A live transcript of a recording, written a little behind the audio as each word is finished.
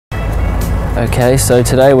Okay, so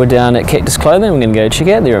today we're down at Cactus Clothing. We're going to go check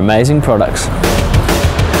out their amazing products.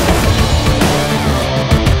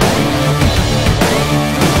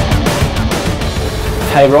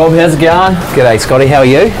 Hey Rob, how's it going? G'day Scotty, how are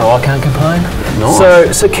you? Oh, I can't complain.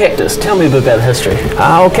 Nice. So Cactus, tell me a bit about the history.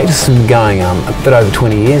 Cactus has been going a bit over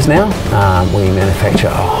 20 years now. We manufacture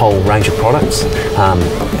a whole range of products.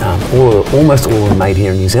 Almost all of them made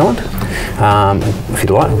here in New Zealand. If you'd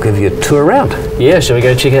like, we'll give you a tour around. Yeah, shall we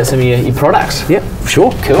go check out some of your products? Yep,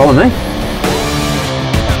 sure. Cool. Follow me.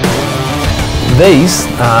 These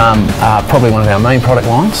are probably one of our main product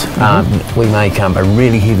lines. We make a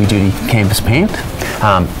really heavy duty canvas pant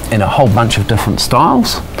in a whole bunch of different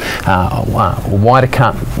styles. Wider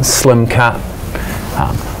cut, slim cut,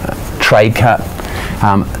 trade cut.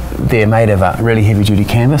 They're made of a really heavy duty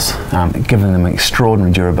canvas, giving them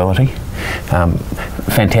extraordinary durability.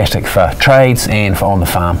 Fantastic for trades and for on the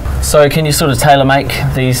farm. So can you sort of tailor make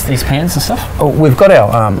these pants and stuff? Oh, we've got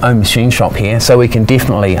our own machine shop here, so we can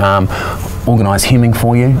definitely organise hemming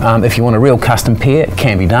for you. If you want a real custom pair, it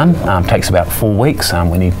can be done. Takes about 4 weeks.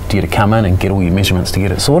 We need you to come in and get all your measurements to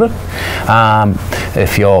get it sorted.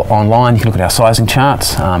 If you're online, you can look at our sizing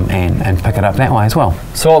charts and pick it up that way as well.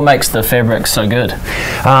 So what makes the fabric so good?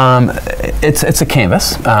 It's a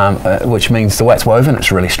canvas, which means the way it's woven,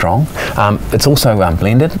 it's really strong. It's also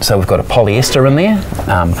blended, so we've got a polyester in there,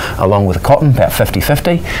 along with a cotton, about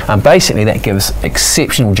 50-50. Basically that gives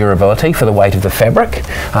exceptional durability for the weight of the fabric.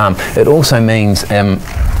 It also means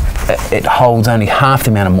it holds only half the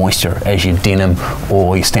amount of moisture as your denim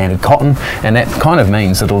or your standard cotton, and that kind of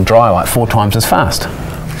means it'll dry like 4 times as fast.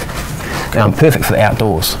 Perfect for the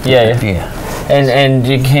outdoors. Yeah. And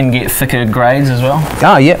you can get thicker grades as well?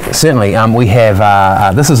 Oh yeah, certainly. We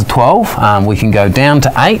have, this is a 12, we can go down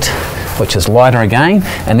to 8, which is lighter again,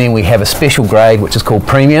 and then we have a special grade which is called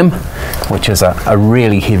premium, which is a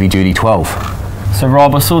really heavy duty 12. So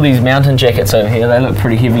Rob, I saw these mountain jackets over here. They look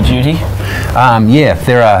pretty heavy duty. Yeah,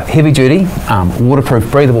 they're a heavy duty,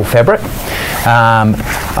 waterproof, breathable fabric.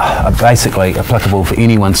 Basically applicable for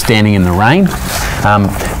anyone standing in the rain.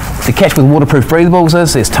 The catch with waterproof breathables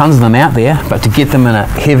is there's tons of them out there, but to get them in a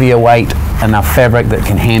heavier weight, enough fabric that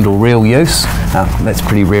can handle real use, that's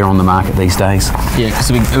pretty rare on the market these days. Yeah,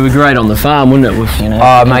 because it would be great on the farm, wouldn't it? With, you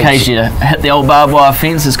know, in case you hit the old barbed wire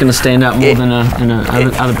fence, it's going to stand up more than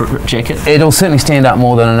another jacket. It'll certainly stand up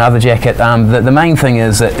more than another jacket. The main thing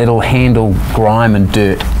is that it'll handle grime and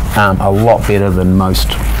dirt a lot better than most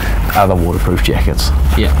other waterproof jackets.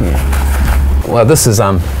 Yeah. Well, this is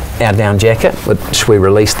our down jacket, which we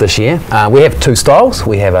released this year. We have 2 styles.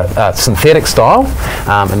 We have a synthetic style,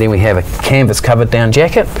 and then we have a canvas covered down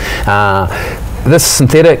jacket. This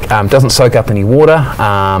synthetic doesn't soak up any water.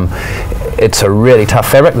 It's a really tough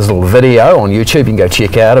fabric. There's a little video on YouTube you can go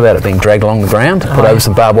check out about it being dragged along the ground, put over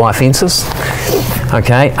some barbed wire fences.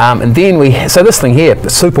 Okay, and then so this thing here,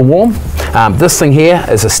 it's super warm. This thing here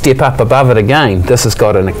is a step up above it again. This has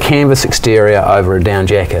got a canvas exterior over a down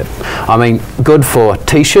jacket. I mean, good for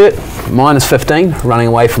t-shirt, -15, running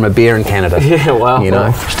away from a bear in Canada. Yeah, wow. You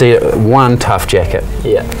know, just one tough jacket.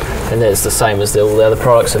 Yeah, and that's the same as all the other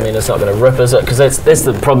products. I mean, it's not going to rip, is it? Because that's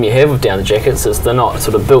the problem you have with down jackets, is they're not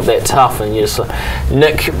sort of built that tough, and you just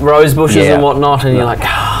nick rose bushes and whatnot, and you're like,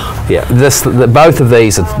 Yeah, both of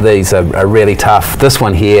these are really tough. This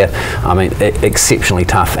one here, I mean, exceptionally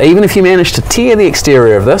tough. Even if you manage to tear the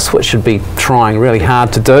exterior of this, which should be trying really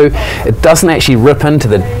hard to do, it doesn't actually rip into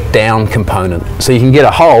the down component. So you can get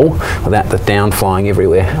a hole without the down flying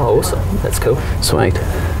everywhere. Oh, awesome. That's cool. Sweet.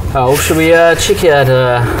 Oh, should we check out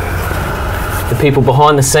the people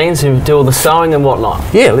behind the scenes who do all the sewing and whatnot?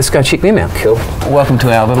 Yeah, let's go check them out. Cool. Welcome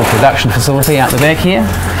to our little production facility out the back here.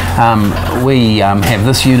 We have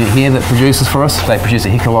this unit here that produces for us. They produce a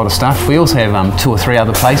heck of a lot of stuff. We also have 2 or 3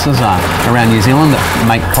 other places around New Zealand that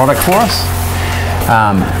make product for us.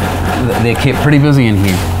 They're kept pretty busy in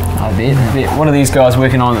here. I bet. What are these guys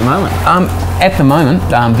working on at the moment? At the moment,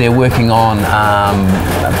 they're working on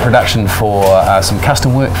production for some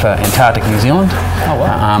custom work for Antarctic New Zealand. Oh,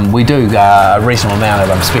 wow. We do a reasonable amount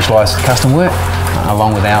of specialised custom work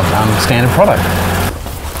along with our standard product.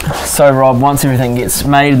 So Rob, once everything gets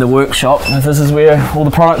made in the workshop, this is where all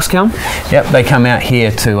the products come? Yep, they come out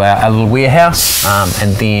here to a little warehouse,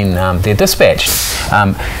 and then they're dispatched.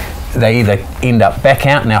 they either end up back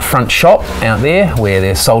out in our front shop out there where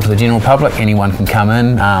they're sold to the general public. Anyone can come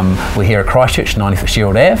in. We're here at Christchurch, 90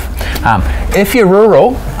 Fitzgerald Ave. If you're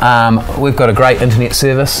rural, we've got a great internet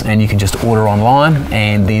service and you can just order online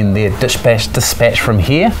and then they're dispatched from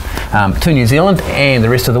here to New Zealand and the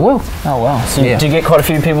rest of the world. Oh wow, so do you get quite a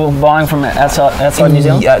few people buying from outside New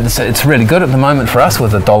Zealand? Yeah, it's really good at the moment for us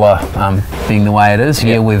with the dollar being the way it is.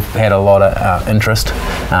 Yeah, we've had a lot of interest.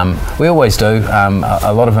 We always do.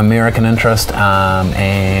 A lot of American interest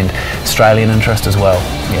and Australian interest as well.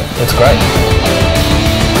 Yeah, it's great.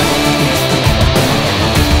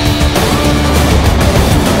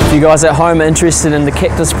 If you guys at home are interested in the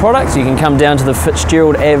Cactus product, you can come down to the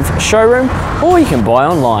Fitzgerald Ave showroom or you can buy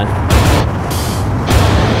online.